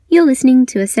You're listening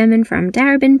to a sermon from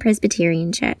Darebin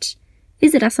Presbyterian Church.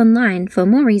 Visit us online for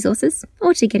more resources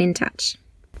or to get in touch.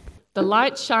 The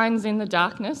light shines in the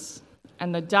darkness,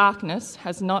 and the darkness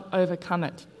has not overcome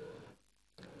it.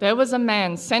 There was a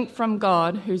man sent from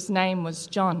God whose name was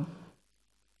John.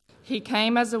 He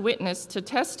came as a witness to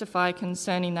testify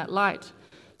concerning that light,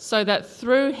 so that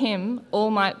through him all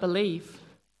might believe.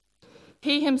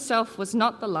 He himself was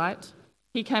not the light,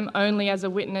 he came only as a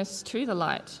witness to the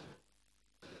light.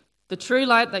 The true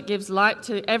light that gives light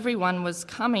to everyone was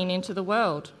coming into the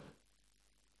world.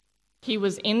 He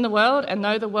was in the world, and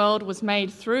though the world was made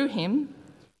through him,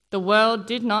 the world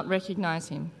did not recognize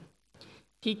him.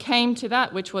 He came to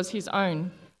that which was his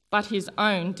own, but his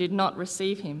own did not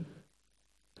receive him.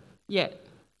 Yet,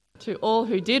 to all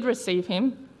who did receive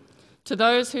him, to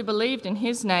those who believed in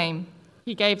his name,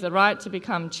 he gave the right to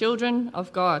become children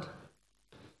of God.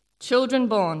 Children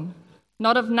born,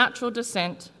 not of natural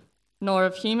descent, nor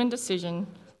of human decision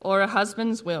or a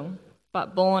husband's will,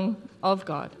 but born of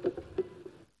God.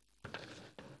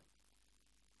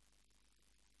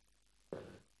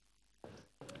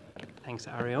 Thanks,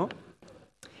 Ariel.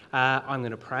 I'm going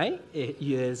to pray.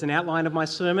 There's an outline of my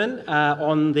sermon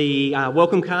on the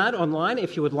welcome card online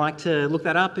if you would like to look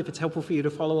that up, if it's helpful for you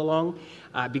to follow along.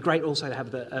 It'd be great also to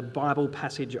have a Bible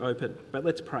passage open, but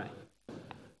let's pray.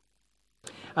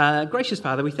 Gracious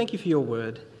Father, we thank you for your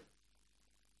word.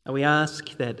 And we ask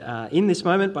that in this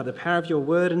moment, by the power of your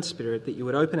word and spirit, that you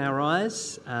would open our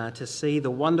eyes to see the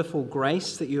wonderful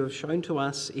grace that you have shown to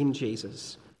us in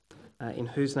Jesus, in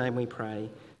whose name we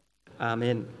pray.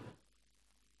 Amen.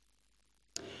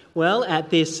 Well,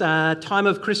 at this time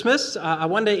of Christmas, I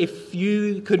wonder if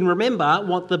you can remember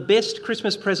what the best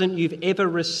Christmas present you've ever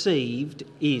received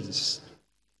is.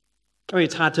 I mean,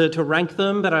 it's hard to rank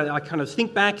them, but I kind of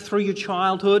think back through your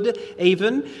childhood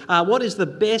even. What is the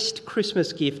best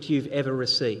Christmas gift you've ever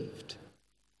received?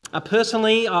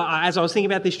 Personally, as I was thinking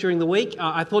about this during the week,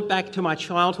 I thought back to my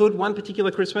childhood, one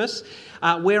particular Christmas,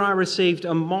 where I received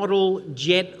a model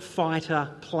jet fighter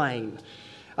plane.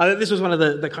 This was one of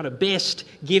the kind of best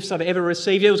gifts I've ever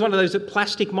received. It was one of those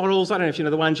plastic models. I don't know if you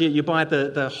know the ones you buy at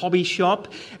the hobby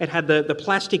shop. It had the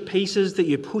plastic pieces that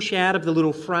you push out of the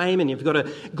little frame, and you've got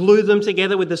to glue them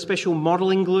together with the special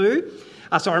modelling glue.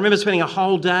 So I remember spending a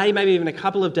whole day, maybe even a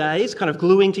couple of days, kind of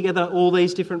gluing together all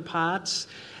these different parts.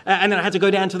 And then I had to go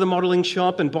down to the modelling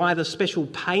shop and buy the special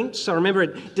paint. So I remember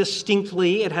it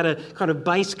distinctly. It had a kind of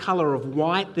base colour of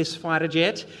white, this fighter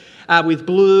jet, with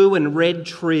blue and red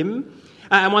trim.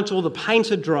 And once all the paints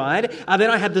had dried, then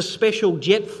I had the special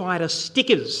jet fighter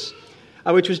stickers,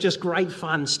 which was just great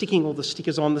fun, sticking all the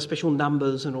stickers on, the special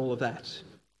numbers and all of that.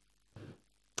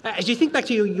 As you think back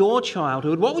to your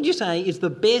childhood, what would you say is the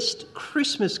best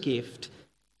Christmas gift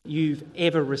you've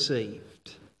ever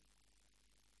received?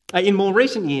 In more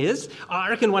recent years, I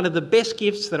reckon one of the best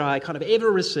gifts that I kind of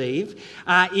ever received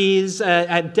is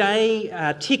a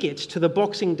day ticket to the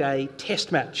Boxing Day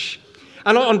Test match.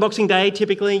 And not on Boxing Day,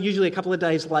 typically, usually a couple of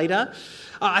days later.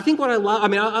 I think what I love,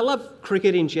 I love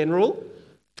cricket in general,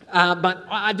 but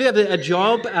I do have a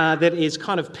job that is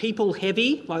kind of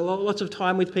people-heavy, like lots of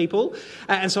time with people.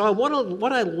 And so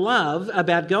what I love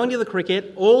about going to the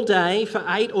cricket all day for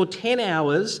 8 or 10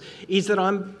 hours is that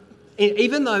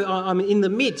even though I'm in the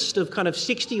midst of kind of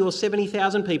 60 or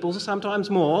 70,000 people,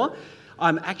 sometimes more,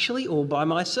 I'm actually all by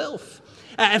myself.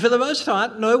 And for the most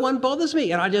part, no one bothers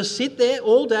me, and I just sit there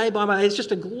all day it's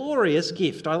just a glorious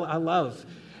gift. I love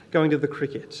going to the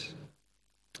cricket.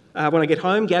 When I get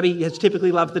home, Gabby has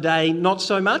typically loved the day not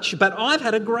so much, but I've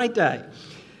had a great day.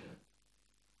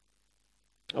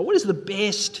 What is the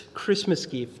best Christmas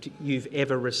gift you've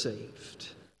ever received?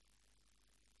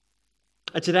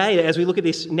 Today, as we look at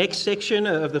this next section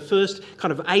of the first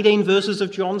kind of 18 verses of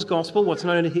John's Gospel, what's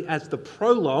known as the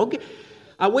prologue,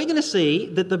 we're going to see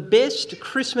that the best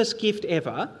Christmas gift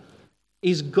ever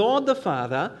is God the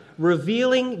Father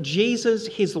revealing Jesus,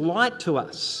 his light to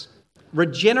us,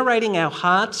 regenerating our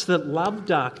hearts that love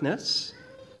darkness,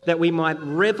 that we might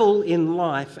revel in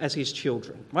life as his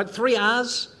children. Right? 3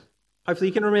 R's, hopefully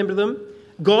you can remember them.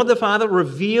 God the Father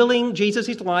revealing Jesus,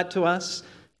 his light to us,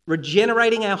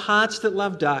 regenerating our hearts that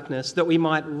love darkness, that we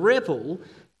might revel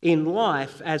in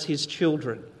life as his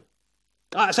children.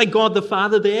 I say God the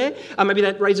Father there. Maybe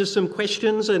that raises some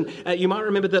questions, and you might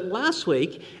remember that last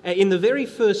week, in the very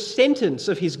first sentence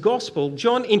of his gospel,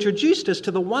 John introduced us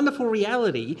to the wonderful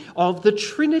reality of the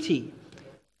Trinity.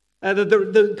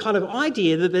 The kind of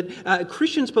idea that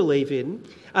Christians believe in,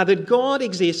 that God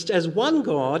exists as one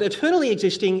God, eternally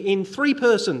existing in 3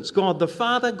 persons, God the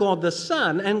Father, God the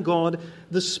Son, and God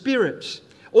the Spirit.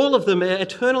 All of them are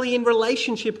eternally in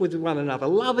relationship with one another,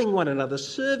 loving one another,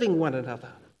 serving one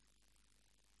another.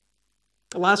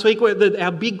 Last week,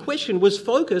 our big question was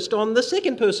focused on the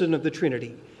second person of the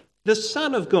Trinity, the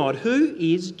Son of God. Who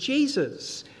is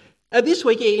Jesus? This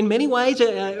week, in many ways,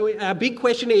 our big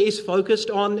question is focused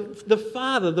on the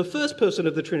Father, the first person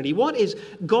of the Trinity. What is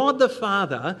God the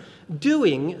Father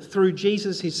doing through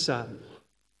Jesus, his Son?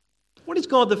 What is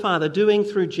God the Father doing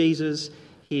through Jesus,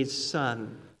 his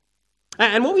Son?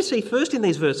 And what we see first in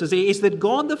these verses is that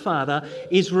God the Father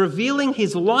is revealing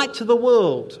his light to the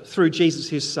world through Jesus,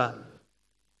 his Son.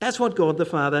 That's what God the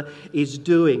Father is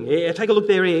doing. Take a look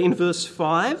there in verse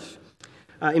 5.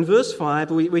 In verse 5,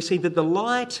 we see that the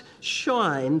light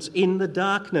shines in the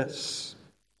darkness.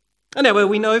 And now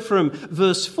we know from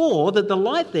verse 4 that the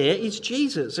light there is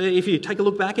Jesus. If you take a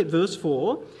look back at verse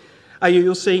 4,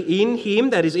 you'll see in him,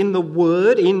 that is in the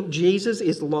Word, in Jesus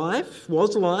is life,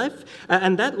 was life,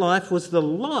 and that life was the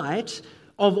light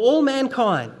of all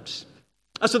mankind.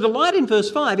 So the light in verse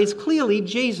 5 is clearly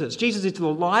Jesus. Jesus is the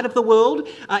light of the world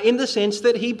in the sense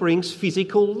that he brings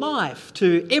physical life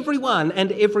to everyone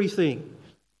and everything.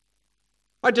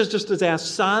 Right, just as our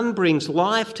sun brings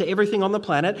life to everything on the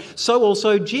planet, so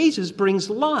also Jesus brings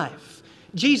life.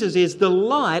 Jesus is the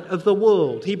light of the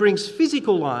world. He brings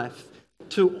physical life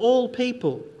to all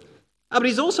people. But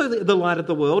he's also the light of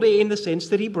the world in the sense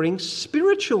that he brings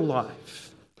spiritual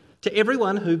life to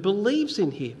everyone who believes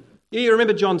in him. You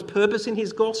remember John's purpose in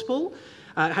his gospel?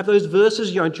 Have those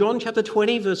verses, John chapter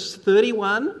 20, verse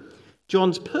 31.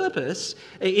 John's purpose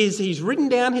is he's written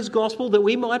down his gospel that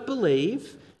we might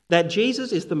believe that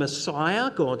Jesus is the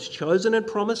Messiah, God's chosen and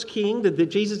promised King, that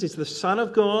Jesus is the Son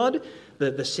of God,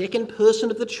 the second person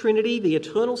of the Trinity, the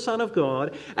eternal Son of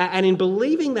God, and in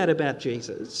believing that about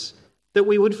Jesus, that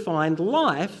we would find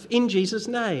life in Jesus'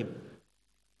 name.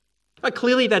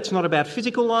 Clearly that's not about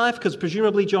physical life, because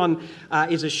presumably John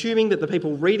is assuming that the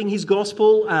people reading his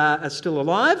gospel are still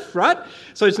alive, right?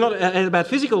 So it's not about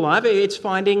physical life, it's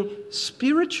finding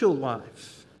spiritual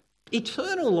life,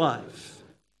 eternal life.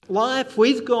 Life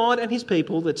with God and his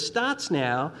people that starts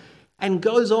now and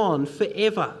goes on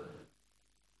forever.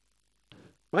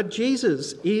 But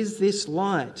Jesus is this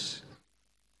light,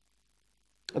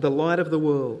 the light of the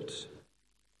world.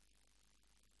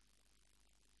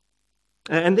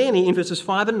 And then in verses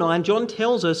 5 and 9, John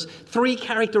tells us three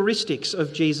characteristics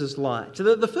of Jesus' light.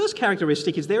 So the first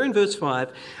characteristic is there in verse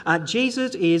 5.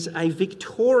 Jesus is a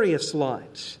victorious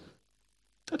light.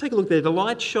 I'll take a look there. The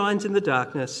light shines in the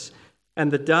darkness, and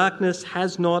the darkness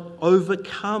has not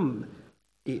overcome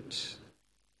it.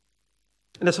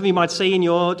 And as some of you might see in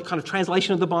your kind of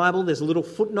translation of the Bible, there's a little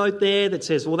footnote there that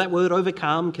says, well, that word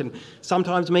overcome can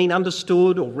sometimes mean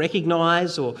understood or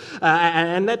recognise,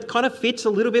 and that kind of fits a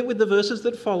little bit with the verses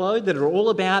that follow that are all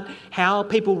about how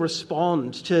people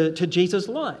respond to Jesus'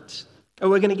 light.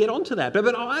 And we're going to get onto that.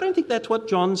 But I don't think that's what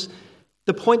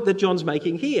the point that John's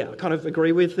making here. I kind of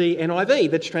agree with the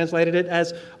NIV that's translated it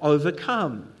as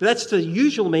overcome. That's the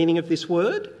usual meaning of this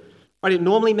word. Right? It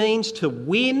normally means to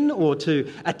win or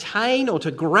to attain or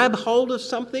to grab hold of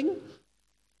something.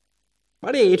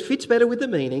 Right? It fits better with the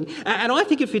meaning, and I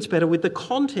think it fits better with the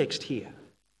context here.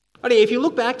 Right? If you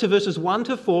look back to verses 1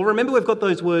 to 4, remember we've got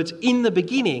those words in the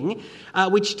beginning,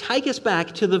 which take us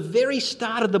back to the very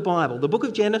start of the Bible, the book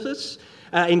of Genesis.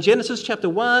 In Genesis chapter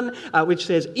 1, which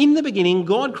says, in the beginning,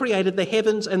 God created the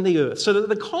heavens and the earth. So that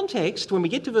the context, when we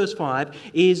get to verse 5,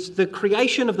 is the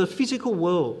creation of the physical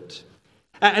world.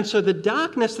 And so the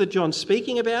darkness that John's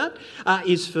speaking about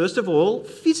is, first of all,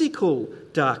 physical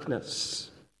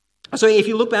darkness. So if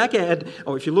you look back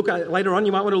later on,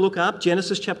 you might want to look up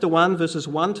Genesis chapter 1, verses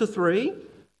 1 to 3.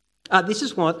 This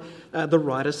is what the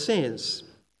writer says.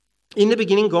 In the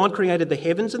beginning, God created the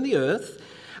heavens and the earth.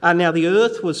 Now the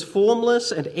earth was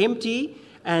formless and empty,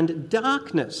 and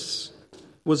darkness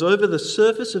was over the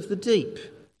surface of the deep.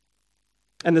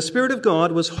 And the Spirit of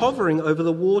God was hovering over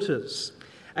the waters.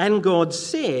 And God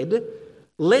said,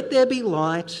 let there be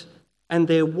light, and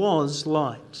there was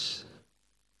light.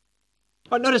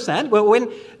 Right, notice that? Well, when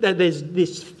there's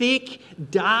this thick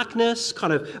darkness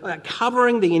kind of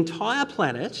covering the entire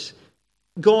planet,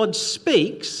 God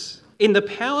speaks in the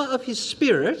power of his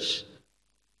Spirit,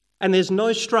 and there's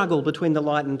no struggle between the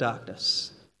light and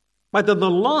darkness. Right, the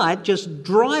light just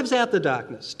drives out the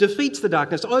darkness, defeats the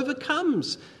darkness,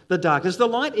 overcomes the darkness. The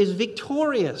light is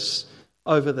victorious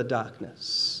over the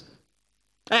darkness.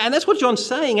 And that's what John's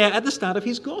saying at the start of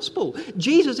his gospel.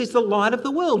 Jesus is the light of the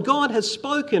world. God has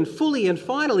spoken fully and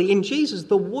finally in Jesus,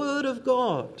 the Word of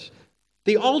God,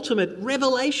 the ultimate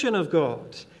revelation of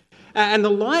God. And the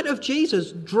light of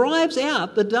Jesus drives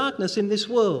out the darkness in this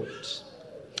world.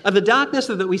 The darkness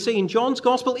that we see in John's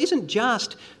gospel isn't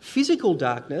just physical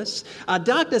darkness.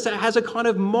 Darkness has a kind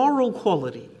of moral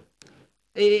quality.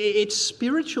 It's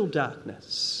spiritual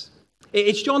darkness.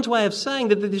 It's John's way of saying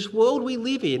that this world we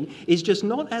live in is just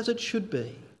not as it should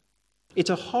be. It's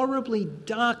a horribly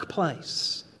dark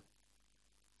place.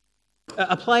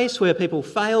 A place where people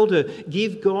fail to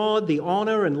give God the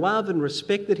honour and love and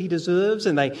respect that he deserves,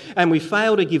 and we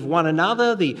fail to give one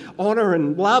another the honour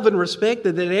and love and respect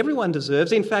that everyone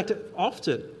deserves. In fact,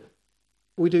 often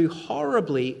we do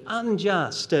horribly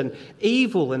unjust and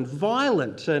evil and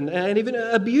violent and even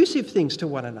abusive things to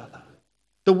one another.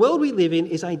 The world we live in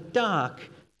is a dark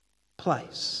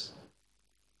place.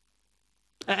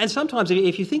 And sometimes,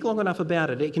 if you think long enough about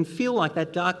it, it can feel like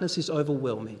that darkness is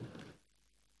overwhelming.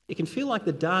 It can feel like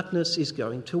the darkness is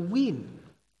going to win.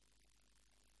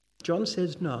 John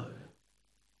says no.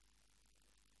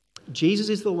 Jesus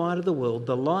is the light of the world.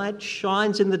 The light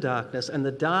shines in the darkness, and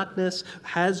the darkness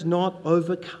has not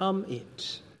overcome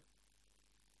it.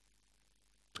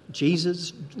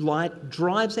 Jesus' light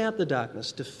drives out the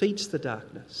darkness, defeats the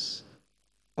darkness,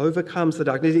 overcomes the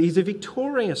darkness. He's a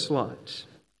victorious light.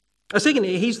 Second,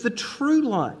 he's the true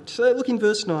light. So look in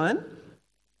verse 9.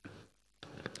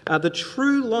 The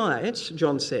true light,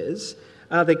 John says,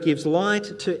 that gives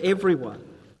light to everyone,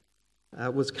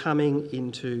 was coming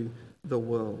into the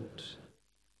world.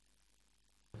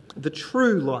 The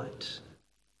true light,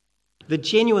 the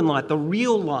genuine light, the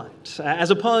real light, as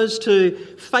opposed to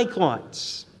fake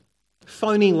lights,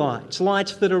 phony lights,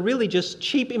 lights that are really just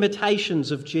cheap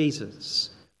imitations of Jesus.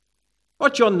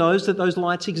 What John knows that those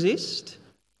lights exist.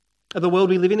 The world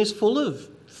we live in is full of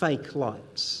fake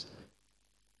lights.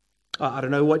 I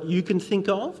don't know what you can think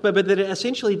of, but that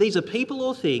essentially these are people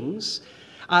or things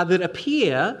that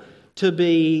appear to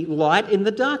be light in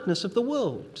the darkness of the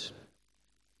world.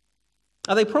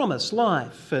 They promise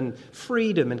life and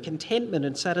freedom and contentment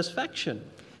and satisfaction.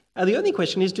 The only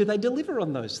question is, do they deliver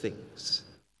on those things?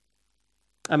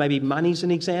 Maybe money's an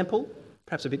example,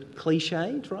 perhaps a bit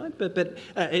cliched, right? But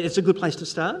it's a good place to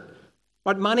start.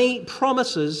 Right, money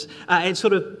promises, it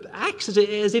sort of acts as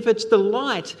if it's the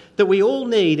light that we all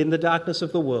need in the darkness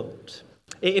of the world.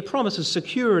 It promises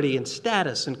security and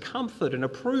status and comfort and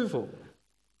approval.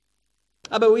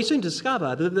 But we soon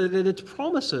discover that its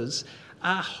promises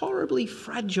are horribly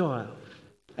fragile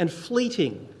and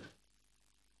fleeting,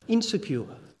 insecure.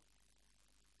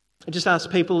 I just ask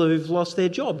people who've lost their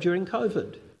job during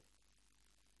COVID,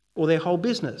 or their whole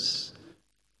business,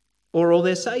 or all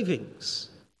their savings.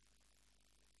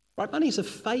 Right, money's a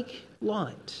fake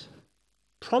light,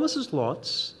 promises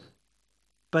lots,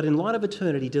 but in light of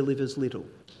eternity delivers little.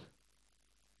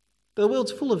 The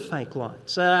world's full of fake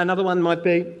lights. Another one might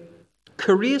be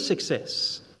career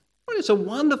success. Right, it's a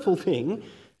wonderful thing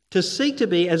to seek to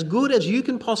be as good as you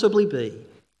can possibly be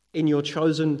in your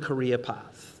chosen career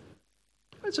path.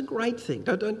 It's a great thing,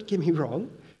 don't get me wrong.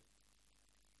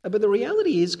 But the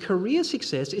reality is career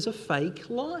success is a fake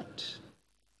light.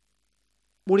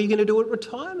 What are you going to do at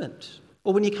retirement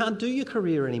or when you can't do your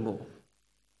career anymore?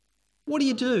 What do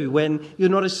you do when you're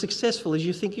not as successful as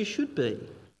you think you should be?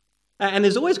 And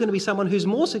there's always going to be someone who's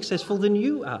more successful than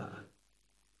you are.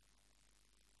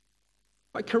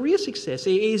 Right, career success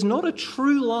is not a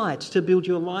true light to build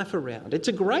your life around. It's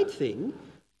a great thing,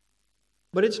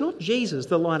 but it's not Jesus,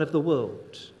 the light of the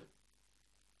world.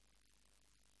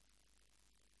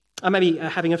 Maybe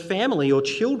having a family or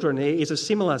children is a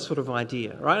similar sort of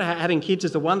idea, right? Having kids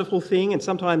is a wonderful thing, and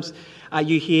sometimes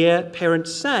you hear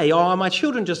parents say, "Oh, my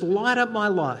children just light up my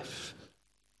life.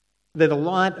 They're the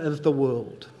light of the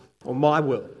world, or my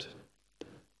world."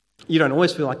 You don't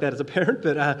always feel like that as a parent,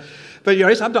 but you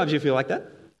know, sometimes you feel like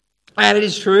that. And it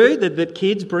is true that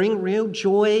kids bring real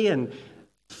joy and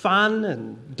fun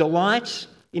and delight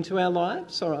into our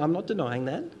lives, so I'm not denying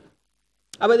that.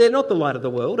 But they're not the light of the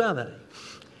world, are they?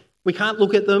 We can't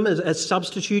look at them as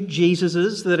substitute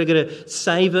Jesuses that are going to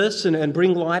save us and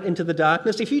bring light into the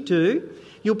darkness. If you do,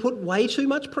 you'll put way too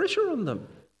much pressure on them.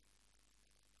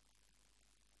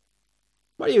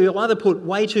 Well, you'll either put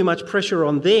way too much pressure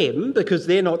on them because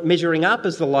they're not measuring up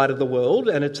as the light of the world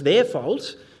and it's their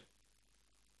fault,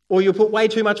 or you'll put way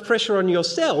too much pressure on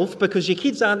yourself because your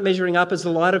kids aren't measuring up as the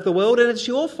light of the world and it's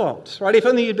your fault. Right? If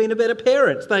only you'd been a better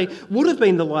parent, they would have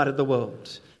been the light of the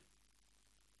world.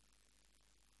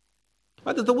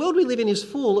 Right, that the world we live in is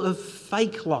full of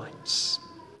fake lights.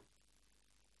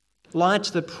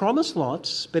 Lights that promise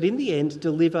lots, but in the end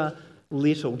deliver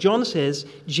little. John says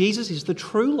Jesus is the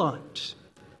true light.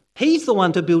 He's the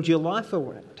one to build your life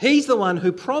around. He's the one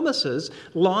who promises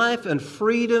life and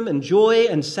freedom and joy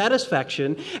and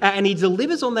satisfaction, and he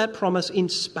delivers on that promise in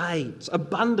spades,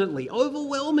 abundantly,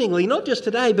 overwhelmingly, not just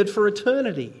today, but for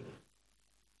eternity.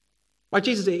 Right,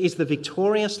 Jesus is the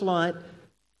victorious light,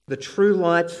 the true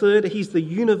light. Third, he's the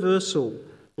universal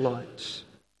light.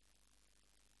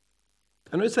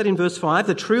 And notice that in verse 5,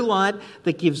 the true light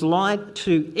that gives light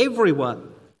to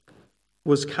everyone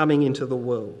was coming into the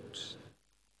world.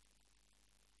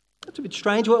 That's a bit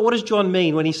strange. What does John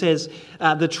mean when he says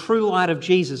the true light of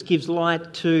Jesus gives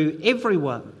light to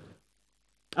everyone?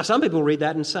 Some people read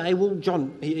that and say, well,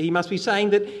 John, he must be saying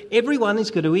that everyone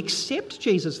is going to accept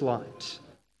Jesus' light.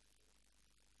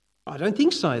 I don't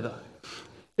think so, though.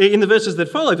 In the verses that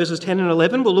follow, verses 10 and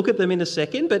 11, we'll look at them in a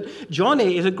second, but John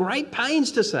is at great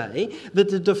pains to say that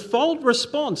the default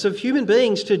response of human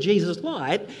beings to Jesus'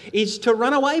 light is to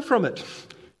run away from it,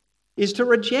 is to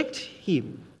reject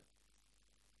him.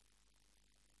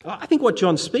 I think what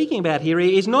John's speaking about here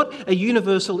is not a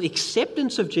universal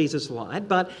acceptance of Jesus' light,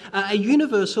 but a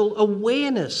universal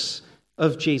awareness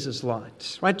of Jesus'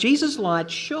 light. Right? Jesus' light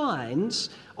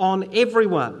shines on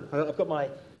everyone. I've got my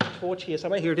torch here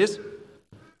somewhere. Here it is.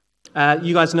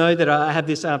 You guys know that I have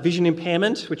this vision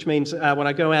impairment, which means when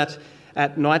I go out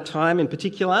at night time in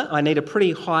particular, I need a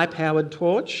pretty high-powered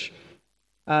torch.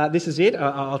 This is it.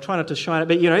 I'll try not to shine it,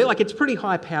 but it's pretty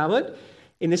high-powered.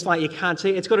 In this light you can't see.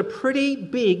 It's got a pretty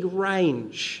big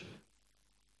range.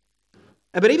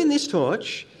 But even this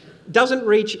torch doesn't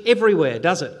reach everywhere,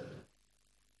 does it?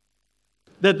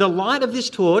 The light of this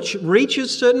torch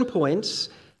reaches certain points,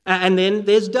 and then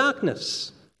there's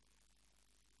darkness.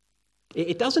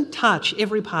 It doesn't touch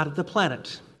every part of the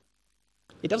planet.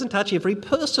 It doesn't touch every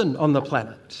person on the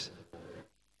planet.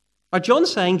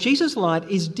 John's saying Jesus' light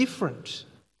is different.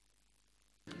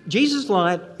 Jesus'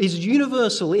 light is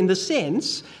universal in the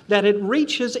sense that it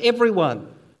reaches everyone.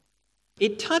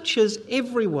 It touches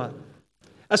everyone.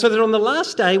 So that on the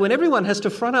last day, when everyone has to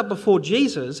front up before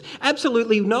Jesus,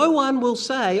 absolutely no one will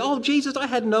say, "Oh, Jesus, I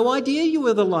had no idea you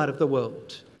were the light of the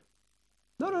world."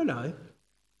 No.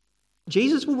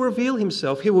 Jesus will reveal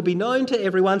himself. He will be known to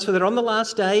everyone so that on the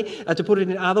last day, to put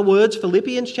it in other words,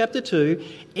 Philippians chapter 2,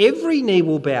 every knee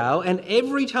will bow and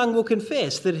every tongue will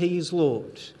confess that he is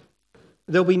Lord.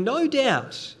 There'll be no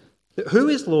doubt that who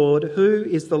is Lord, who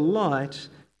is the light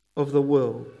of the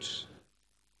world.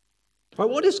 Right,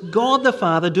 what is God the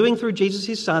Father doing through Jesus,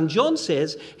 his Son? John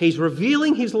says he's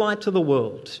revealing his light to the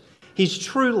world, his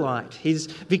true light, his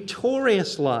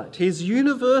victorious light, his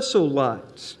universal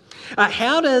light.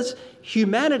 How does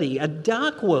humanity, a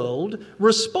dark world,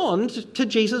 respond to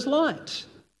Jesus' light?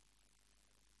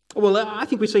 Well, I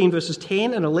think we see in verses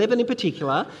 10 and 11 in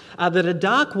particular that a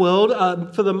dark world,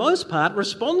 for the most part,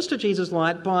 responds to Jesus'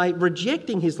 light by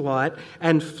rejecting his light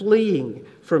and fleeing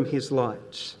from his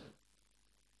light.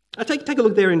 Take a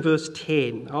look there in verse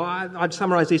 10. I'd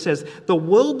summarise this as, the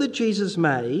world that Jesus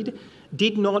made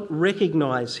did not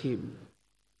recognise him.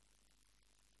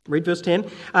 Read verse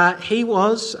 10. He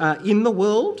was in the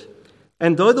world,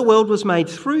 and though the world was made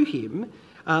through him,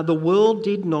 the world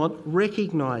did not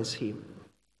recognise him.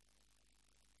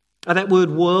 That word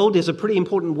world is a pretty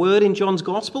important word in John's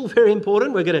Gospel, very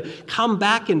important. We're going to come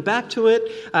back to it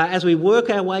as we work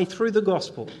our way through the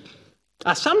Gospel.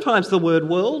 Sometimes the word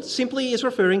world simply is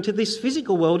referring to this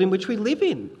physical world in which we live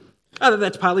in.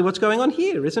 That's partly what's going on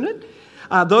here, isn't it?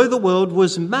 Though the world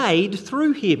was made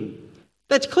through him.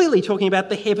 That's clearly talking about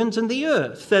the heavens and the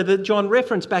earth that John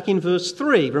referenced back in verse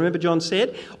 3. Remember, John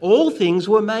said, all things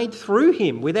were made through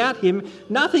him. Without him,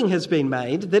 nothing has been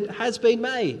made that has been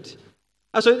made.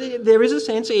 So there is a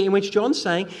sense in which John's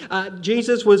saying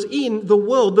Jesus was in the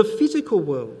world, the physical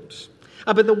world.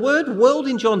 But the word world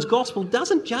in John's Gospel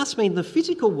doesn't just mean the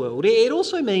physical world. It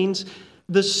also means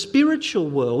the spiritual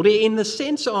world in the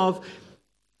sense of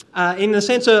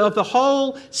the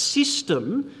whole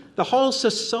system, the whole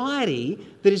society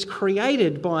that is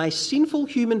created by sinful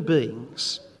human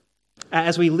beings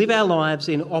as we live our lives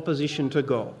in opposition to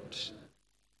God.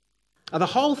 The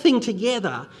whole thing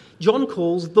together, John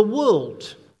calls the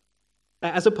world,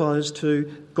 as opposed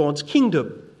to God's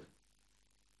kingdom.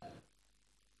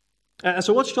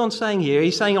 So what's John saying here?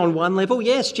 He's saying on one level,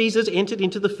 yes, Jesus entered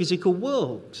into the physical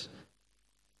world.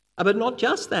 But not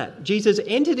just that. Jesus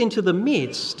entered into the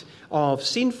midst of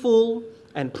sinful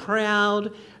and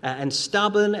proud and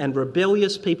stubborn and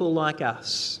rebellious people like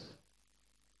us.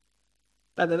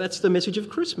 That's the message of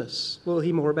Christmas. We'll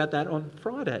hear more about that on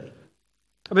Friday.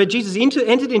 But Jesus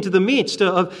entered into the midst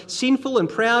of sinful and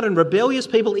proud and rebellious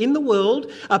people in the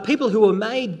world, people who were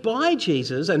made by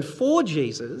Jesus and for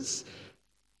Jesus,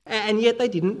 and yet they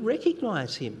didn't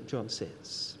recognise him, John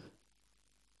says.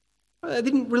 They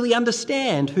didn't really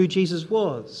understand who Jesus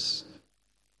was.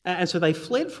 And so they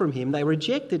fled from him, they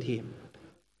rejected him.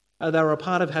 They were a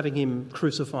part of having him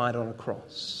crucified on a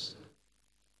cross.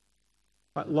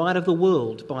 Light of the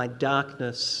world, by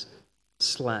darkness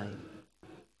slain.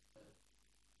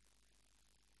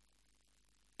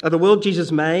 The world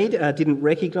Jesus made didn't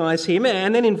recognise him.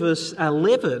 And then in verse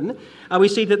 11, we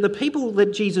see that the people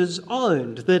that Jesus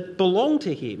owned, that belonged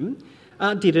to him,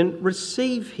 didn't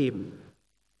receive him.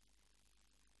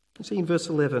 You see in verse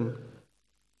 11,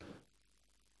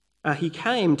 he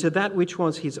came to that which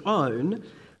was his own,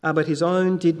 but his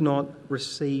own did not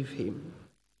receive him.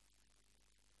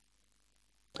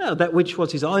 That which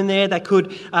was his own there, that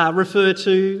could refer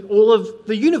to all of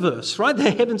the universe, right?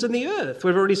 The heavens and the earth.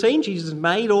 We've already seen Jesus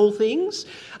made all things.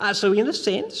 So in a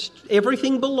sense,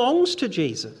 everything belongs to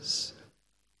Jesus.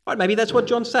 Right, maybe that's what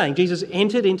John's saying. Jesus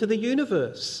entered into the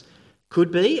universe.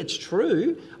 Could be, it's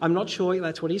true. I'm not sure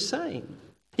that's what he's saying.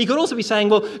 He could also be saying,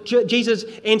 well, Jesus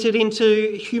entered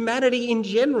into humanity in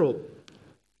general.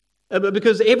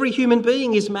 Because every human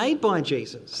being is made by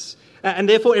Jesus. And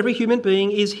therefore, every human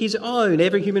being is his own.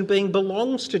 Every human being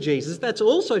belongs to Jesus. That's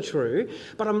also true,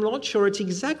 but I'm not sure it's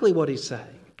exactly what he's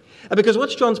saying. Because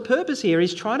what's John's purpose here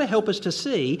is trying to help us to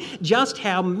see just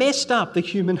how messed up the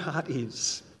human heart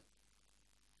is.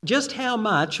 Just how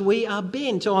much we are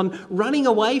bent on running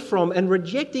away from and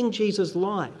rejecting Jesus'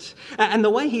 light. And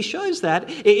the way he shows that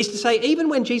is to say, even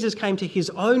when Jesus came to his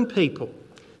own people,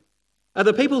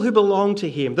 the people who belong to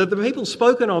him, the people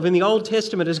spoken of in the Old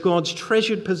Testament as God's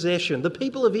treasured possession, the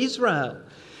people of Israel,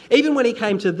 even when he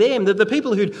came to them, the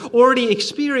people who'd already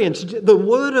experienced the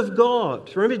Word of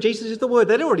God. Remember, Jesus is the Word.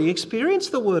 They'd already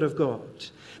experienced the Word of God.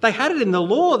 They had it in the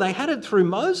law. They had it through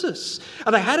Moses.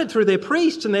 They had it through their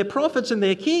priests and their prophets and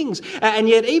their kings. And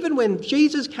yet, even when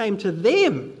Jesus came to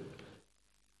them,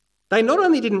 they not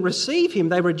only didn't receive him,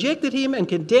 they rejected him and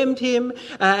condemned him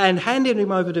and handed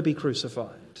him over to be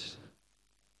crucified.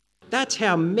 That's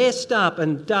how messed up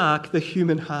and dark the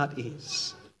human heart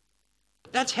is.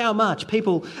 That's how much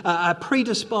people are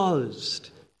predisposed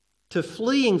to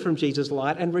fleeing from Jesus'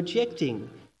 light and rejecting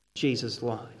Jesus'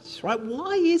 light. Right?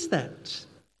 Why is that?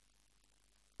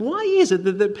 Why is it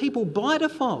that people by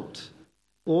default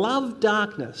love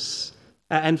darkness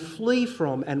and flee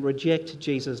from and reject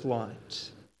Jesus'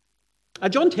 light?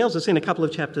 John tells us in a couple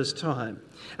of chapters' time.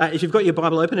 If you've got your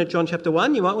Bible open at John chapter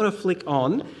 1, you might want to flick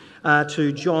on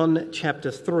to John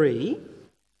chapter 3,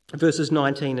 verses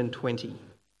 19 and 20.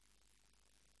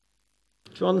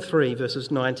 John 3,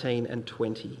 verses 19 and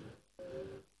 20.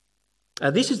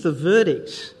 This is the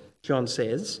verdict, John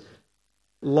says.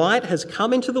 Light has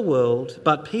come into the world,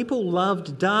 but people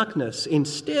loved darkness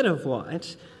instead of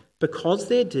light because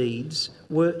their deeds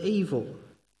were evil.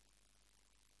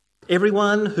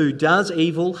 Everyone who does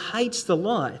evil hates the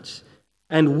light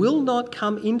and will not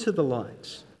come into the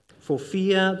light, for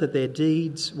fear that their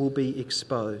deeds will be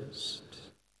exposed.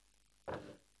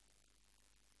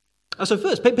 So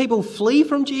first, people flee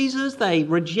from Jesus, they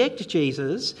reject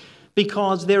Jesus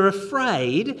because they're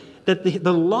afraid that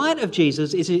the light of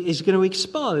Jesus is going to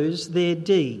expose their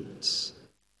deeds.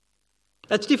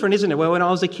 That's different, isn't it? Well, when I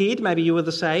was a kid, maybe you were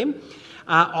the same.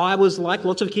 I was like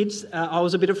lots of kids. I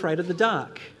was a bit afraid of the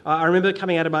dark. I remember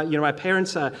coming out of my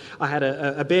parents. I had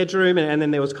a bedroom, and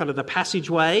then there was kind of the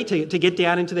passageway to get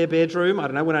down into their bedroom. I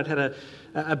don't know, when I'd had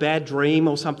a bad dream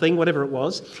or something, whatever it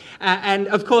was. And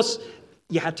of course,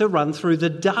 you had to run through the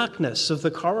darkness of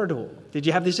the corridor. Did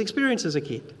you have this experience as a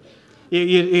kid?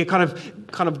 You kind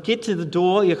of get to the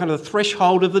door. You're kind of the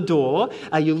threshold of the door.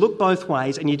 You look both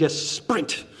ways, and you just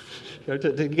sprint to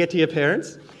get to your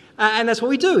parents. And that's what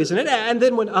we do, isn't it? And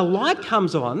then when a light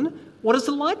comes on, what does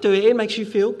the light do? It makes you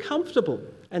feel comfortable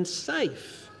and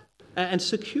safe and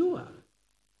secure.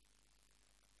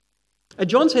 And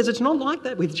John says it's not like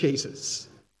that with Jesus.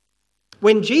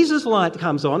 When Jesus' light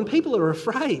comes on, people are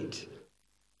afraid.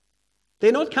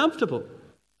 They're not comfortable.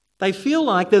 They feel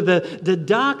like the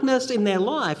darkness in their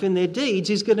life, in their deeds,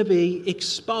 is going to be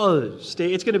exposed.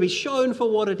 It's going to be shown for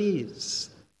what it is.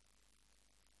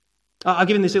 I've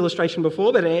given this illustration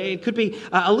before, but it could be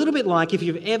a little bit like if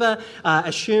you've ever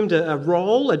assumed a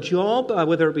role, a job,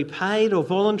 whether it be paid or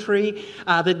voluntary,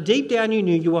 that deep down you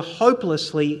knew you were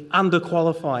hopelessly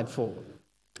underqualified for.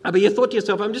 But you thought to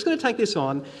yourself, I'm just going to take this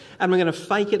on and I'm going to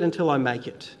fake it until I make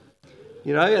it.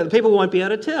 You know, people won't be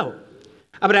able to tell.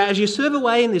 But as you serve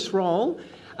away in this role,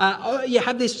 you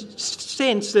have this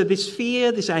sense, this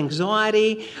fear, this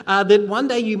anxiety, that one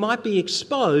day you might be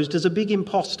exposed as a big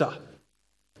imposter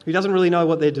who doesn't really know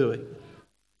what they're doing.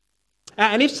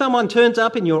 And if someone turns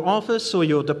up in your office or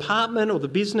your department or the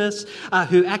business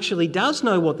who actually does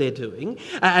know what they're doing,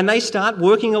 and they start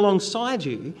working alongside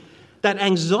you, that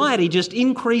anxiety just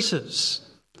increases.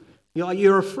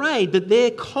 You're afraid that their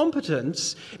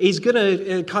competence is going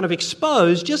to kind of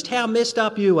expose just how messed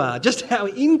up you are, just how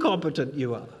incompetent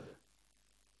you are.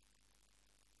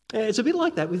 It's a bit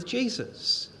like that with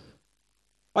Jesus.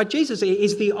 Right? Jesus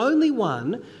is the only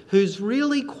one who's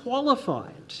really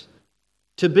qualified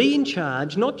to be in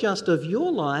charge, not just of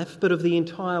your life, but of the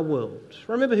entire world.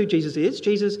 Remember who Jesus is?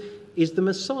 Jesus is the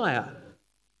Messiah,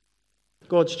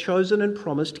 God's chosen and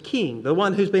promised king, the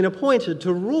one who's been appointed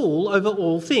to rule over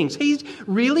all things. He's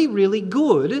really, really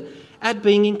good at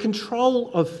being in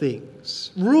control of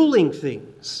things, ruling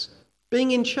things,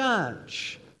 being in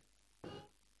charge.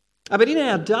 But in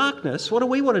our darkness, what do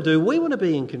we want to do? We want to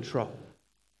be in control.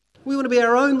 We want to be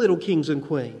our own little kings and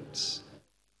queens.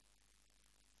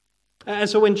 And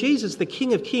so when Jesus, the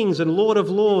King of Kings and Lord of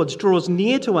Lords, draws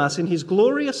near to us in his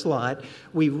glorious light,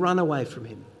 we run away from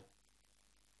him.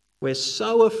 We're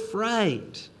so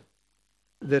afraid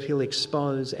that he'll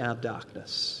expose our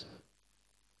darkness.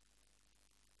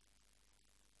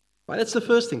 Right, that's the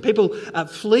first thing. People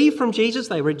flee from Jesus,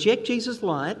 they reject Jesus'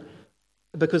 light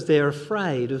because they're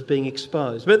afraid of being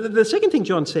exposed. But the second thing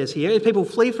John says here is people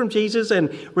flee from Jesus and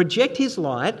reject his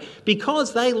light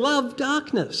because they love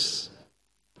darkness,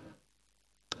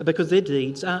 because their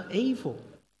deeds are evil.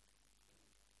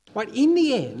 Right, in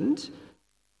the end,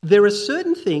 there are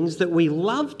certain things that we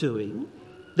love doing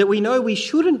that we know we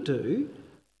shouldn't do,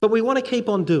 but we want to keep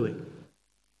on doing.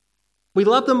 We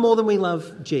love them more than we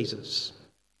love Jesus.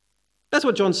 That's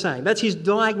what John's saying. That's his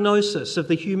diagnosis of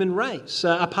the human race,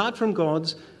 apart from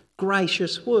God's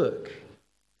gracious work.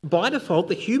 By default,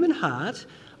 the human heart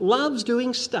loves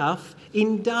doing stuff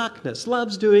in darkness,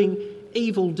 loves doing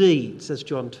evil deeds, as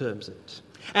John terms it.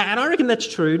 And I reckon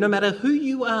that's true no matter who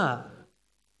you are.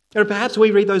 Or perhaps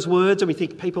we read those words and we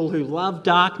think people who love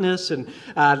darkness and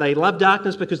they love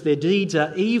darkness because their deeds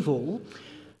are evil.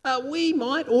 We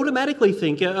might automatically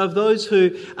think of those who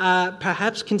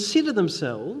perhaps consider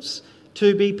themselves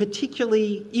to be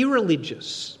particularly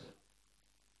irreligious,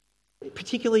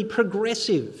 particularly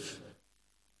progressive.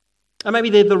 Or maybe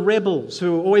they're the rebels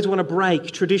who always want to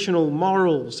break traditional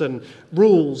morals and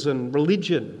rules and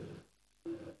religion.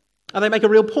 They make a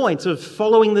real point of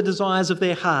following the desires of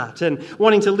their heart and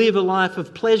wanting to live a life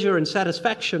of pleasure and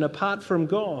satisfaction apart from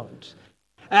God.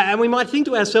 And we might think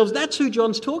to ourselves, that's who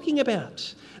John's talking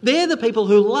about. They're the people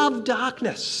who love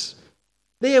darkness.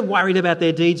 They're worried about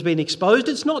their deeds being exposed.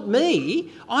 It's not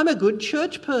me. I'm a good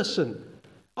church person.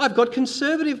 I've got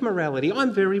conservative morality.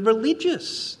 I'm very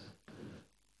religious.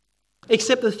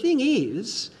 Except the thing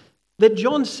is that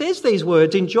John says these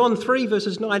words in John 3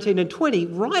 verses 19 and 20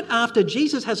 right after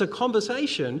Jesus has a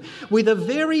conversation with a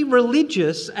very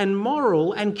religious and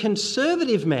moral and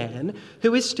conservative man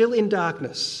who is still in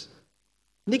darkness,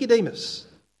 Nicodemus.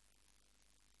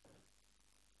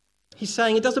 He's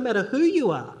saying it doesn't matter who you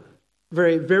are,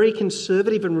 very, very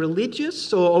conservative and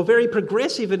religious or very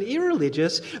progressive and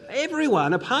irreligious,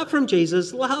 everyone apart from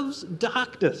Jesus loves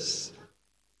darkness.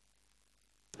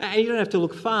 And you don't have to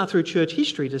look far through church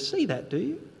history to see that, do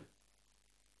you?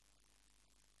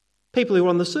 People who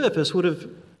on the surface would have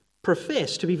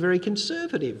professed to be very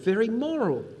conservative, very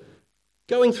moral,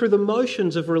 going through the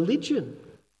motions of religion,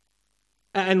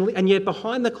 and yet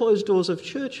behind the closed doors of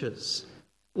churches,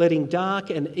 letting dark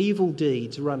and evil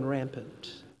deeds run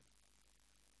rampant.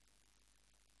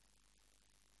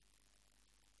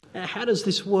 Now, how does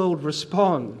this world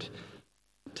respond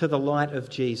to the light of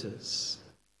Jesus?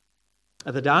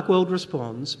 The dark world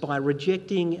responds by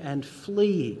rejecting and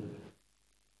fleeing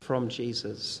from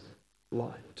Jesus'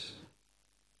 light.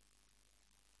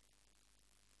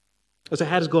 So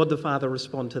how does God the Father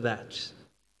respond to that?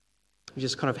 You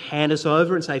just kind of hand us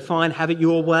over and say, fine, have it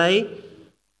your way.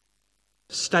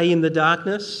 Stay in the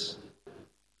darkness.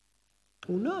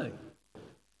 Well, no.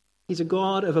 He's a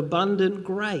God of abundant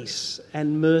grace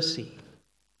and mercy.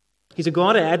 He's a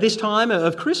God, at this time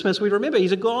of Christmas, we remember,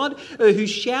 he's a God who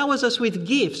showers us with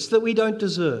gifts that we don't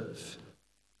deserve.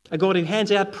 A God who hands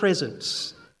out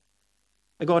presents.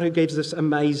 A God who gives us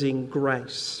amazing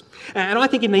grace. And I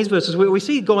think in these verses we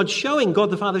see God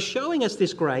the Father showing us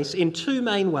this grace in two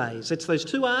main ways. It's those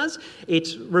two R's.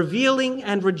 It's revealing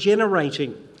and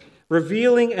regenerating.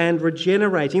 Revealing and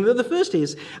regenerating. The first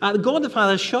is God the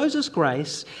Father shows us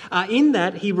grace in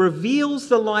that he reveals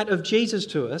the light of Jesus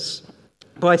to us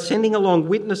by sending along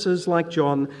witnesses like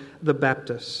John the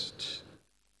Baptist.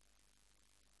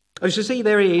 As you see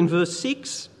there in verse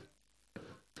 6,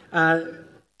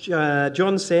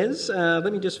 John says,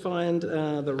 let me just find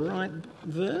the right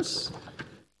verse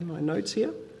in my notes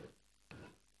here.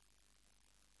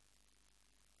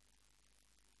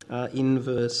 In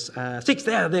verse 6,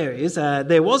 there is.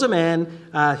 There was a man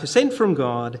who sent from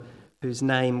God whose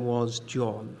name was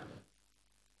John.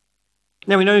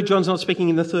 Now we know John's not speaking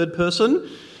in the third person.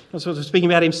 sort of speaking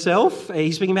about himself.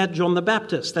 He's speaking about John the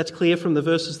Baptist. That's clear from the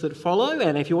verses that follow.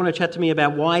 And if you want to chat to me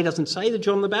about why he doesn't say the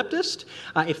John the Baptist,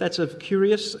 if that's of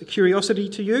curiosity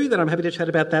to you, then I'm happy to chat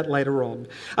about that later on.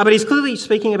 But he's clearly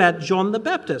speaking about John the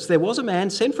Baptist. There was a man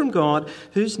sent from God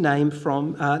whose name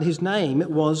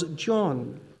was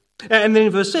John. And then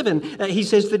in verse 7, he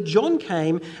says that John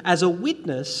came as a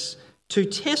witness to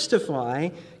testify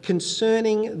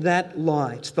concerning that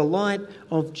light, the light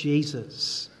of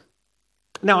Jesus.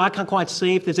 Now, I can't quite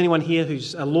see if there's anyone here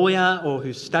who's a lawyer or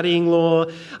who's studying law,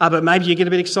 but maybe you get a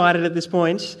bit excited at this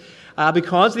point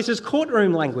because this is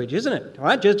courtroom language, isn't it? All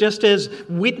right? Just as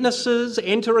witnesses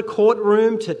enter a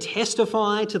courtroom to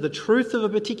testify to the truth of a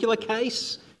particular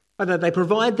case, they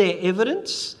provide their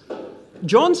evidence.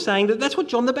 John's saying that that's what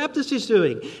John the Baptist is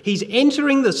doing. He's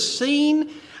entering the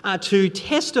scene to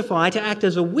testify, to act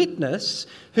as a witness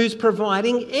who's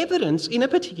providing evidence in a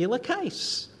particular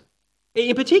case.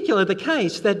 In particular, the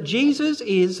case that Jesus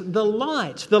is the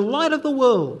light of the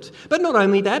world. But not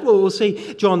only that, we'll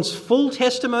see John's full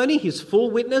testimony, his full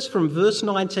witness from verse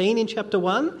 19 in chapter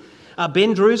 1.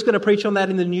 Ben Drew's going to preach on that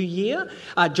in the new year.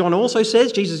 John also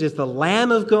says Jesus is the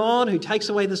Lamb of God who takes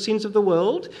away the sins of the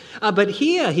world. But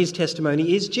here his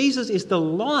testimony is Jesus is the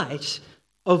light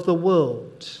of the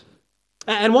world.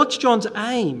 And what's John's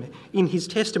aim in his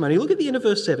testimony? Look at the end of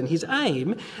verse 7. His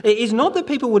aim is not that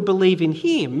people would believe in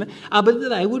him, but that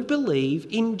they would believe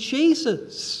in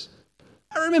Jesus.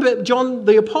 I remember John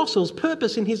the Apostle's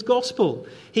purpose in his gospel.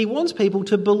 He wants people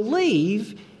to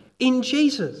believe in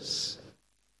Jesus,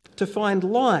 to find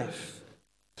life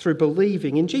through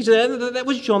believing in Jesus. That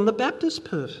was John the Baptist's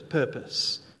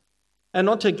purpose. And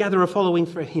not to gather a following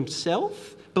for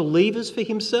himself, believers for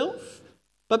himself,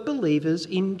 but believers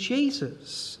in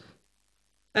Jesus.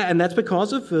 And that's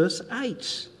because of verse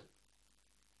 8.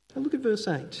 Now look at verse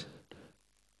 8.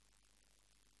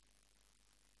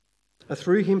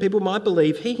 Through him people might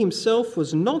believe he himself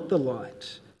was not the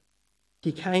light.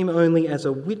 He came only as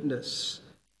a witness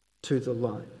to the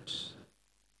light.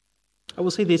 I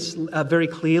will see this very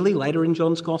clearly later in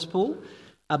John's Gospel,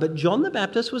 but John the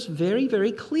Baptist was very,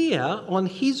 very clear on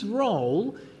his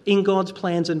role in God's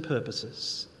plans and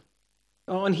purposes,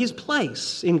 on his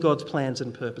place in God's plans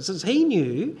and purposes. He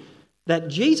knew that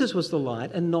Jesus was the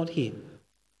light and not him.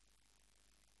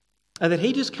 And that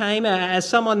he just came as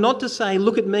someone not to say,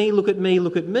 look at me, look at me,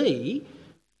 look at me.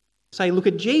 Say, look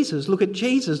at Jesus, look at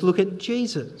Jesus, look at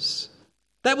Jesus.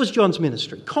 That was John's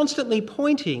ministry, constantly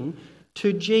pointing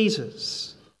to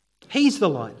Jesus. He's the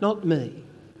light, not me.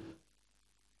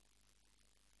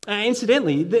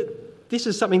 Incidentally, this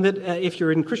is something that if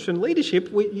you're in Christian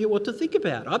leadership, you ought to think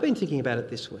about. I've been thinking about it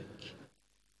this week.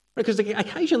 Because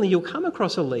occasionally you'll come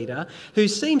across a leader who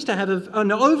seems to have an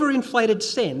overinflated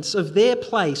sense of their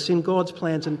place in God's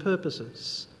plans and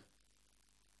purposes.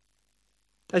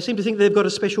 They seem to think they've got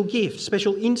a special gift,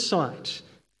 special insight,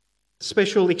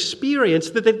 special experience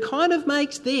that kind of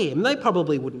makes them, they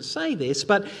probably wouldn't say this,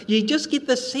 but you just get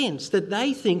the sense that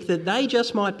they think that they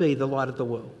just might be the light of the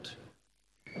world.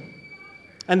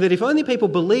 And that if only people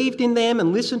believed in them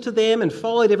and listened to them and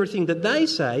followed everything that they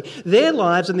say, their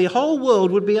lives and the whole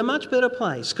world would be a much better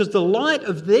place because the light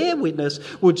of their witness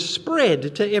would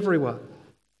spread to everyone.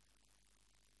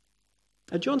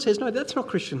 And John says, no, that's not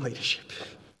Christian leadership.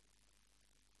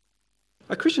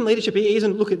 A Christian leadership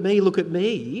isn't look at me, look at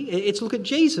me. It's look at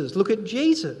Jesus, look at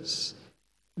Jesus.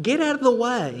 Get out of the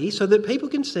way so that people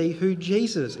can see who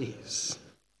Jesus is.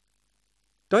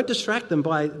 Don't distract them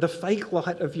by the fake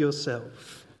light of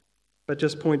yourself, but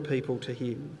just point people to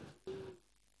him.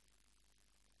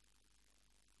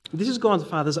 This is God the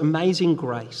Father's amazing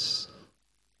grace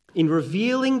in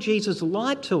revealing Jesus'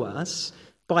 light to us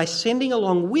by sending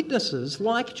along witnesses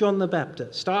like John the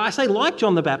Baptist. I say like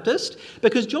John the Baptist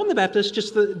because John the Baptist is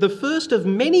just the first of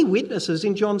many witnesses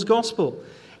in John's Gospel.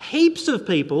 Heaps of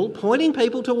people pointing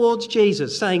people towards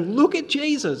Jesus, saying, look at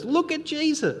Jesus, look at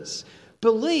Jesus.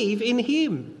 Believe in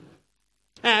him.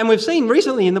 And we've seen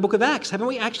recently in the book of Acts, haven't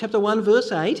we? Acts chapter 1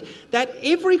 verse 8, that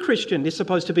every Christian is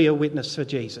supposed to be a witness for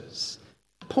Jesus,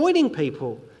 pointing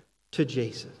people to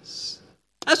Jesus.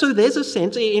 So there's a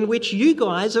sense in which you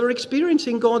guys are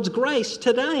experiencing God's grace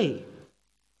today.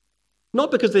 Not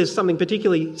because there's something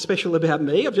particularly special about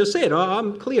me. I've just said,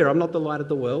 I'm clear, I'm not the light of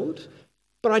the world.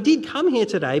 But I did come here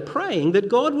today praying that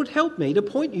God would help me to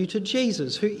point you to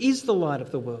Jesus, who is the light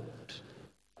of the world.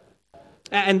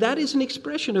 And that is an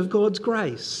expression of God's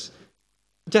grace.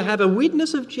 To have a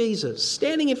witness of Jesus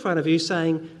standing in front of you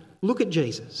saying, look at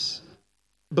Jesus,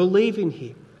 believe in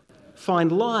him,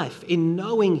 find life in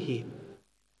knowing him.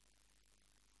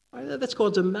 That's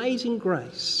God's amazing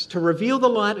grace to reveal the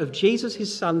light of Jesus,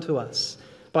 his Son, to us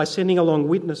by sending along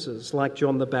witnesses like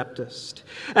John the Baptist.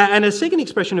 And a second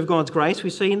expression of God's grace we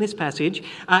see in this passage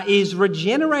is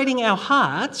regenerating our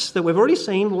hearts that we've already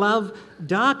seen love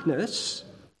darkness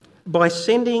by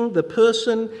sending the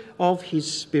person of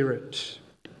his Spirit.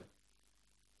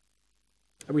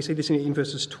 And we see this in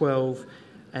verses 12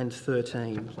 and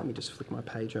 13. Let me just flick my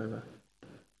page over.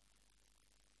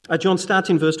 John starts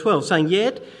in verse 12 saying,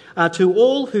 "Yet to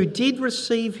all who did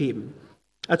receive him,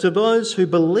 to those who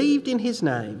believed in his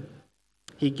name,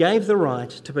 he gave the right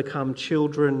to become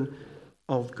children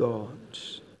of God."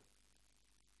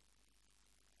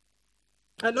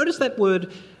 Notice that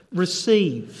word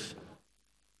receive.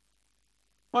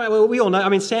 Well, we all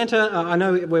know, Santa, I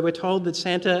know we're told that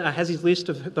Santa has his list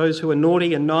of those who are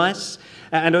naughty and nice,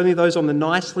 and only those on the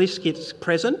nice list get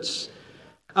presents.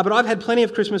 But I've had plenty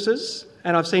of Christmases,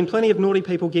 and I've seen plenty of naughty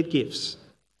people get gifts.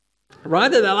 Right?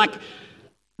 They're like,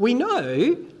 we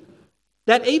know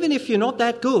that even if you're not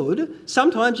that good,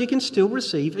 sometimes you can still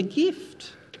receive a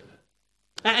gift.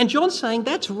 And John's saying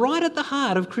that's right at the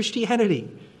heart of Christianity.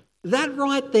 That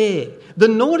right there. The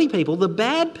naughty people, the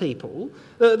bad people,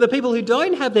 the people who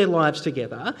don't have their lives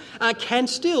together, can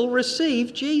still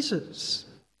receive Jesus.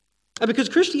 Because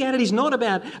Christianity is not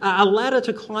about a ladder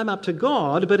to climb up to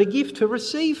God, but a gift to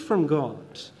receive from God.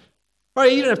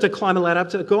 Right? You don't have to climb a ladder up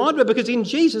to God, but because in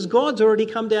Jesus, God's already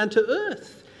come down to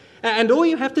earth. And all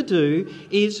you have to do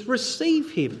is receive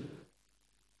him.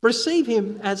 Receive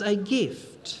him as a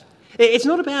gift. It's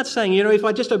not about saying, if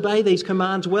I just obey these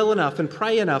commands well enough and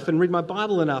pray enough and read my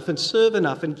Bible enough and serve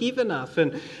enough and give enough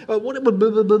and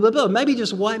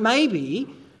maybe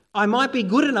I might be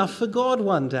good enough for God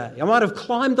one day. I might have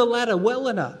climbed the ladder well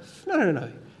enough. No.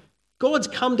 God's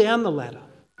come down the ladder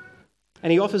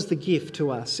and he offers the gift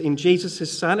to us in Jesus,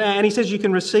 his Son. And he says you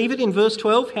can receive it in verse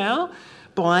 12. How?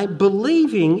 By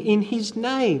believing in his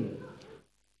name.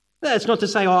 That's not to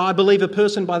say, I believe a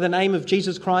person by the name of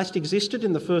Jesus Christ existed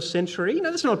in the first century. No,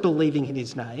 that's not believing in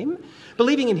his name.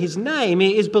 Believing in his name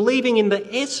is believing in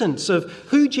the essence of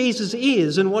who Jesus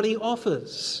is and what he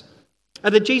offers.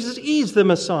 And that Jesus is the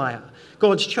Messiah,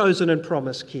 God's chosen and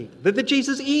promised King. That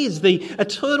Jesus is the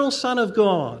eternal Son of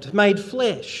God, made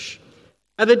flesh.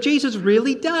 And that Jesus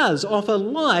really does offer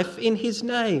life in his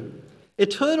name.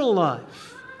 Eternal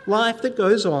life. Life that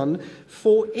goes on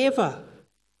forever.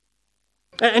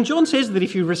 And John says that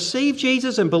if you receive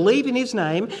Jesus and believe in his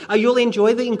name, you'll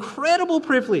enjoy the incredible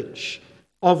privilege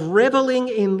of reveling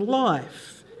in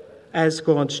life as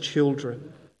God's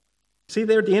children. See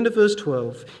there at the end of verse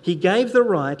 12, he gave the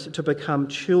right to become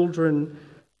children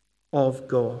of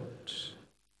God.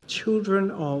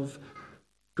 Children of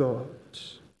God.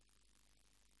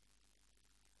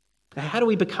 How do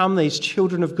we become these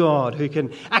children of God who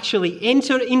can actually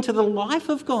enter into the life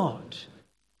of God?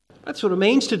 That's what it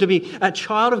means to be a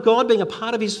child of God, being a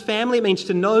part of his family. It means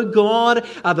to know God,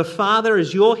 the Father,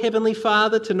 as your heavenly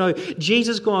Father, to know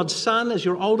Jesus, God's Son, as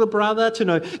your older brother, to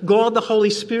know God, the Holy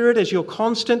Spirit, as your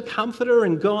constant comforter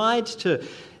and guide, to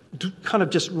kind of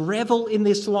just revel in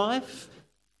this life.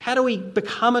 How do we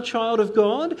become a child of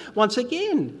God? Once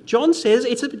again, John says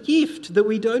it's a gift that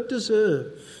we don't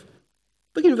deserve.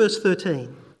 Look in verse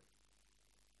 13.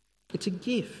 It's a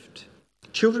gift.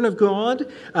 Children of God,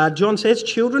 John says,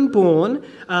 children born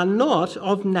are not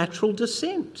of natural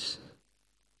descent.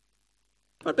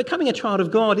 But becoming a child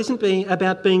of God isn't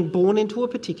about being born into a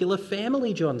particular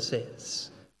family, John says.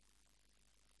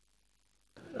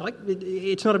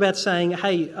 It's not about saying,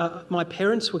 hey, my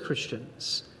parents were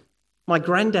Christians. My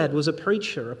granddad was a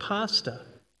preacher, a pastor.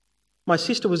 My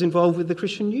sister was involved with the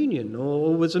Christian Union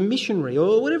or was a missionary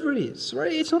or whatever it is.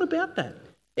 Right? It's not about that.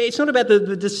 It's not about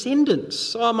the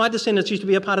descendants. My descendants used to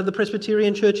be a part of the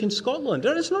Presbyterian Church in Scotland.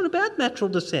 It's not about natural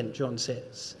descent, John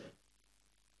says.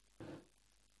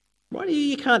 Right?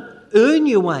 You can't earn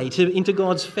your way into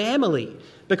God's family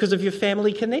because of your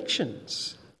family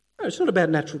connections. No, it's not about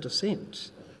natural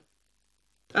descent.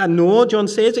 Nor, John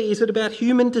says, is it about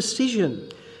human decision,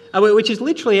 which is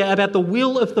literally about the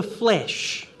will of the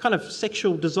flesh, kind of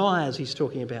sexual desires he's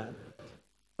talking about.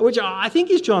 Which I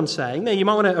think is John saying. Now, you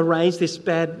might want to erase this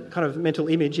bad kind of mental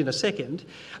image in a second,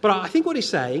 but I think what he's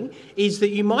saying is that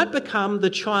you might become the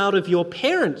child of your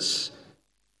parents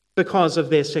because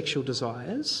of their sexual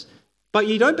desires, but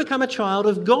you don't become a child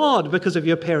of God because of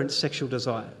your parents' sexual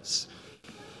desires.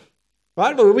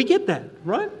 Right? Well, we get that,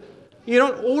 right? You're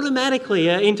not automatically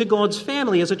into God's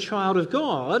family as a child of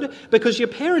God because your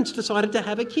parents decided to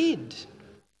have a kid.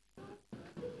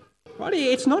 Right?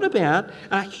 It's not about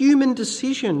a human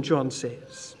decision, John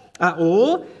says.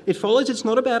 Or it follows it's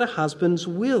not about a husband's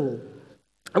will,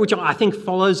 which I think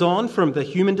follows on from the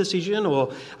human decision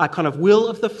or a kind of will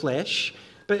of the flesh,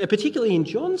 But particularly in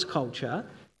John's culture,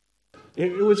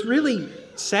 it was really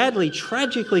sadly,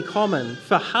 tragically common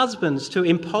for husbands to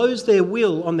impose their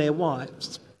will on their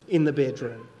wives in the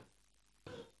bedroom.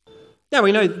 Now,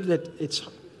 we know that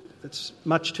it's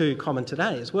much too common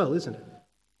today as well, isn't it?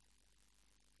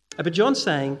 But John's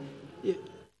saying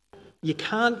you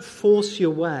can't force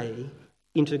your way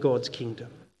into God's kingdom.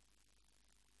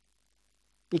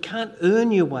 You can't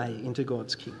earn your way into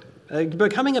God's kingdom.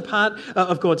 Becoming a part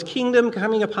of God's kingdom,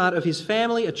 becoming a part of his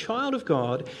family, a child of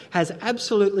God, has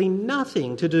absolutely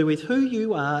nothing to do with who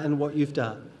you are and what you've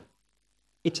done.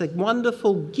 It's a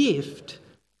wonderful gift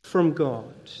from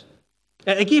God.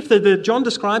 A gift that John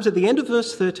describes at the end of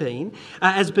verse 13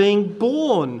 as being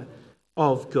born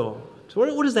of God.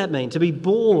 What does that mean, to be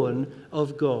born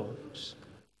of God?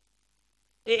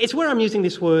 It's where I'm using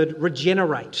this word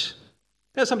regenerate.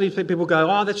 Now, sometimes people go,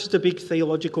 oh, that's just a big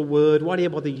theological word. Why do you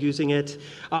bother using it?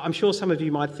 I'm sure some of you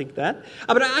might think that.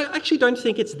 But I actually don't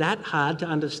think it's that hard to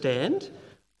understand,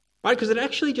 right? Because it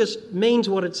actually just means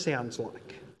what it sounds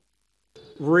like.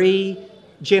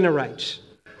 Regenerate.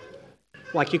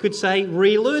 Like you could say,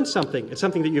 relearn something. It's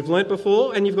something that you've learnt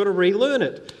before and you've got to relearn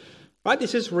it. Right?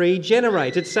 This is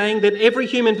regenerate. It's saying that every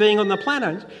human being on the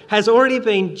planet has already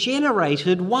been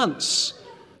generated once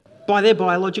by their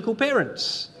biological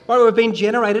parents. Right? We've been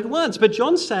generated once. But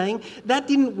John's saying that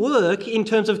didn't work in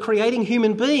terms of creating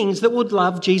human beings that would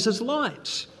love Jesus'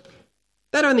 light.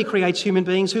 That only creates human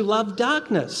beings who love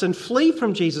darkness and flee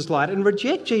from Jesus' light and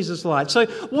reject Jesus' light. So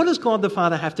what does God the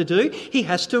Father have to do? He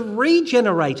has to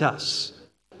regenerate us.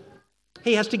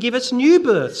 He has to give us new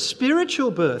birth, spiritual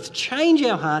birth, change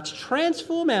our hearts,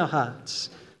 transform our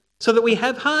hearts, so that we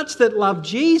have hearts that love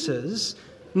Jesus,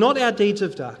 not our deeds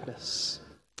of darkness.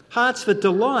 Hearts that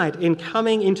delight in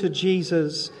coming into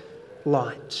Jesus'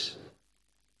 light.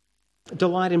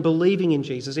 Delight in believing in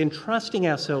Jesus, in trusting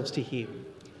ourselves to him,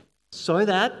 so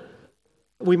that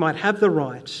we might have the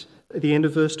right, at the end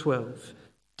of verse 12,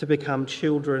 to become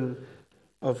children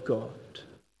of God.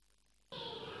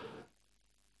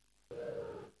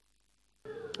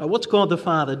 What's God the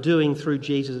Father doing through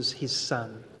Jesus, his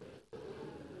Son?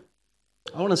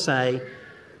 I want to say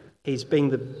he's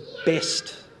being the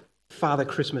best Father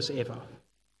Christmas ever.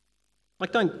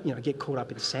 Like, don't get caught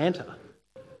up in Santa.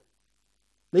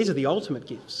 These are the ultimate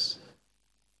gifts.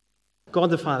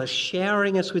 God the Father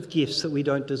showering us with gifts that we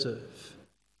don't deserve.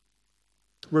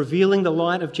 Revealing the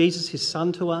light of Jesus, his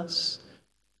Son, to us.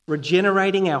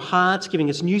 Regenerating our hearts, giving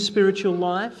us new spiritual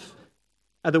life.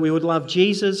 That we would love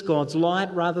Jesus, God's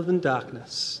light, rather than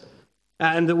darkness.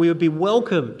 And that we would be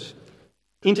welcomed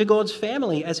into God's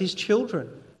family as his children.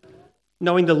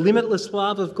 Knowing the limitless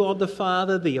love of God the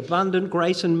Father, the abundant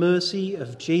grace and mercy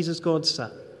of Jesus, God's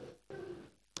Son.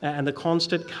 And the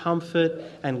constant comfort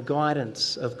and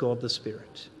guidance of God the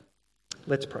Spirit.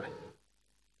 Let's pray.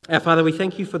 Our Father, we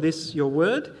thank you for this, your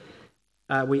word.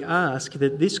 We ask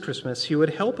that this Christmas you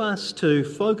would help us to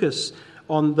focus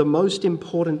on the most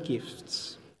important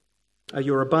gifts,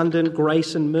 your abundant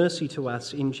grace and mercy to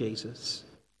us in Jesus.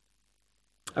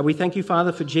 We thank you,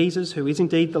 Father, for Jesus, who is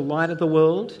indeed the light of the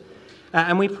world.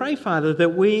 And we pray, Father,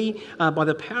 that we, by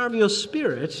the power of your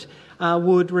Spirit,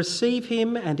 would receive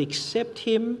him and accept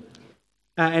him,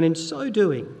 and in so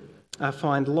doing,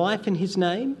 find life in his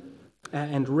name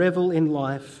and revel in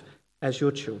life as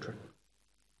your children.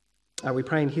 We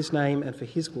pray in his name and for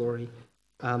his glory.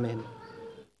 Amen.